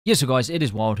Yeah, so guys, it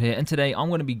is Wyld here, and today I'm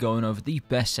going to be going over the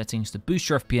best settings to boost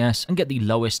your FPS and get the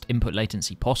lowest input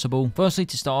latency possible. Firstly,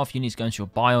 to start off, you need to go into your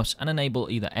BIOS and enable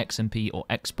either XMP or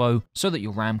Expo so that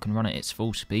your RAM can run at its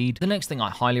full speed. The next thing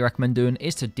I highly recommend doing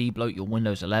is to debloat your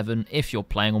Windows 11 if you're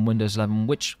playing on Windows 11,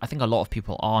 which I think a lot of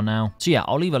people are now. So yeah,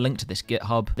 I'll leave a link to this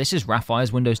GitHub. This is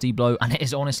Rafire's Windows debloat, and it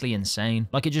is honestly insane.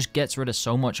 Like, it just gets rid of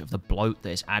so much of the bloat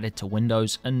that is added to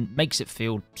Windows and makes it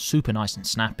feel super nice and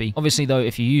snappy. Obviously though,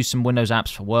 if you use some Windows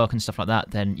apps for work and stuff like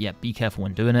that, then yeah, be careful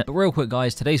when doing it. But real quick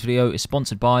guys, today's video is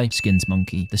sponsored by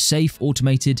SkinsMonkey, the safe,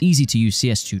 automated, easy to use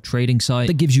CS2 trading site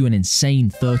that gives you an insane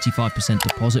 35%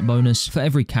 deposit bonus for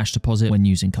every cash deposit when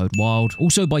using code WYLD.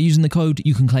 Also, by using the code,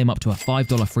 you can claim up to a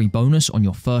 $5 free bonus on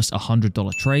your first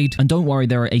 $100 trade. And don't worry,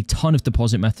 there are a ton of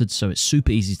deposit methods, so it's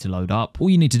super easy to load up. All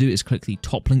you need to do is click the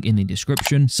top link in the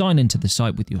description, sign into the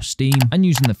site with your Steam, and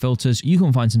using the filters, you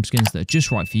can find some skins that are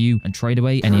just right for you and trade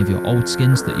away any of your old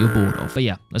skins that you're bored of. But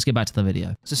yeah, let's get back to the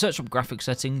video. So search up graphics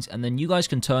settings, and then you guys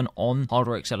can turn on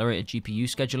hardware accelerated GPU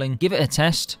scheduling, give it a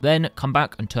test, then come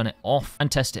back and turn it off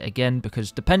and test it again,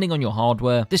 because depending on your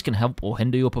hardware, this can help or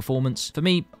hinder your performance. For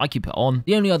me, I keep it on.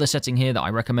 The only other setting here that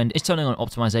I recommend is turning on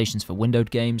optimizations for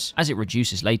windowed games, as it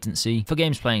reduces latency for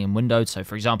games playing in windowed. So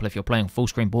for example, if you're playing full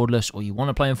screen borderless or you want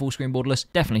to play in full screen borderless,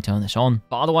 definitely turn this on.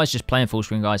 But otherwise, just play in full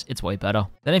screen guys, it's way better.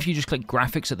 Then if you just click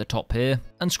graphics at the top here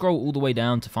and scroll all the way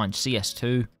down to find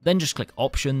CS2, then just click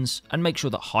options and make sure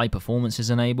that high performance is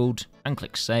enabled and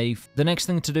click save. The next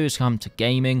thing to do is come to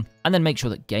gaming and then make sure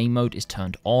that game mode is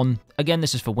turned on. Again,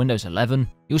 this is for Windows 11.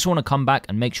 You also want to come back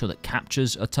and make sure that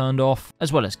captures are turned off,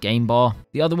 as well as game bar.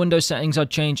 The other Windows settings I'd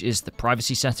change is the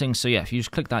privacy settings. So yeah, if you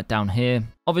just click that down here,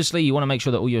 obviously you want to make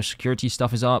sure that all your security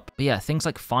stuff is up. But yeah, things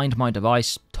like find my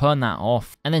device, turn that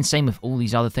off. And then same with all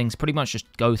these other things, pretty much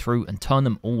just go through and turn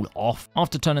them all off.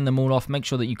 After turning them all off, make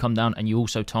sure that you come down and you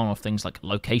also turn off things like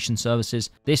location services.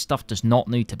 This stuff does not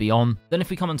need to be on. Then if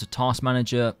we come onto Task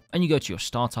Manager and you go to your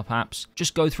startup apps,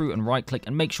 just go through and right click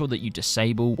and make sure that you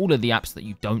disable all of the apps that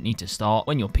you don't need to start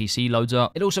when your PC loads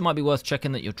up. It also might be worth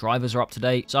checking that your drivers are up to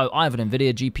date. So I have an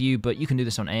NVIDIA GPU, but you can do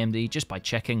this on AMD just by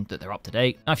checking that they're up to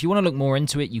date. Now, if you want to look more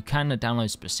into it, you can download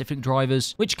specific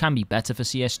drivers, which can be better for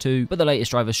CS2, but the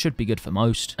latest drivers should be good for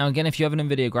most. Now again, if you have an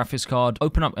NVIDIA graphics card,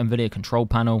 open up NVIDIA control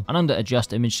panel and under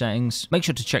adjust image settings, make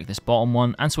sure to check this bottom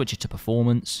one and switch it to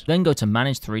performance. Then go to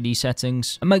manage 3D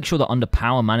settings and make sure that under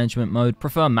power management mode,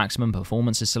 prefer maximum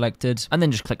performance is selected, and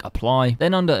then just click apply.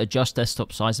 Then under adjust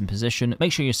desktop size and position,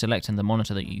 make sure you're selecting the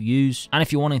monitor that you use. And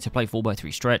if you're wanting to play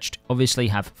 4:3 stretched, obviously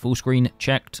have full screen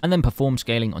checked, and then perform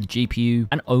scaling on GPU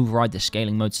and override the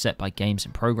scaling mode set by games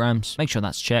and programs. Make sure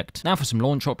that's checked. Now for some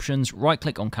launch options, right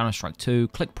click on Counter-Strike 2,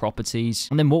 click properties,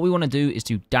 and then what we want to do is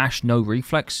do dash no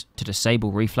reflex to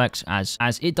disable reflex as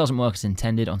it doesn't work as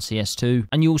intended on CS2.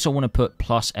 And you also want to put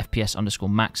plus FPS underscore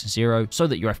max 0 so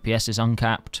that your FPS is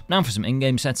uncapped. Now for some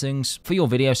in-game settings, for your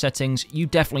video settings, you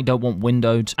definitely don't want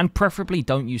windowed, and preferably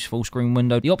don't use full screen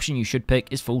windowed. The option you should pick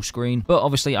is full screen, but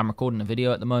obviously I'm recording a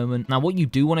video at the moment. Now what you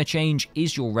do want to change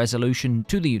is your resolution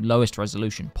to the lowest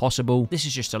resolution possible. This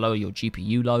is just to lower your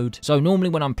GPU load. So normally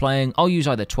when I'm playing, I'll use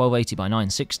either 1280 by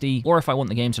 960, or if I want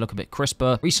the game to look a bit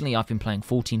crisper, recently I've been playing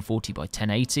 1440 by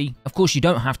 1080. Of course, you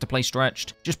don't have to play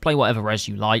stretched, just play whatever res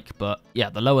you like, but yeah,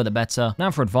 the lower the better.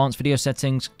 Now for advanced video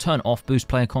settings, turn off boost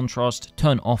player contrast,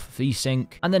 turn off VSync,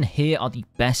 and then here are the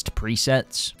best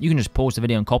presets. You can just pause the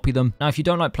video and copy them. Now if you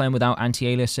don't like playing without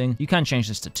anti-aliasing, you can change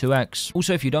this to 2x.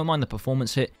 Also, if you don't mind the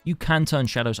performance hit, you can turn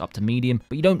shadows up to medium,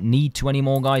 but you don't need to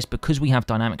anymore guys, because we have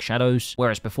dynamic shadows,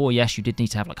 whereas before, yes, you did need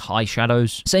to have like high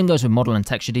shadows. Same goes with model and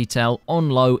texture detail. On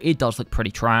low, it does look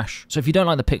pretty trash. So if you don't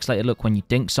like the pixelated look when you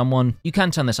dink someone, you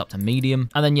can turn this up to medium.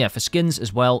 And then yeah, for skins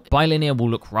as well, bilinear will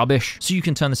look rubbish, so you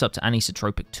can turn this up to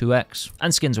anisotropic 2x,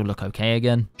 and skins will look okay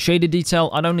again. Shaded detail,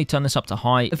 I'd only turn this up to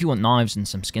high if you want knives and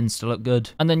some skins to look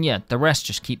good. And then yeah, the rest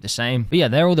just keep the same. But yeah,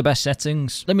 they're all the best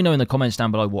settings. Let me know in the comments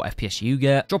down below what FPS you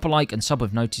get. Drop a like and sub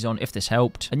with noties on if this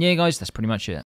helped. And yeah guys, that's pretty much it.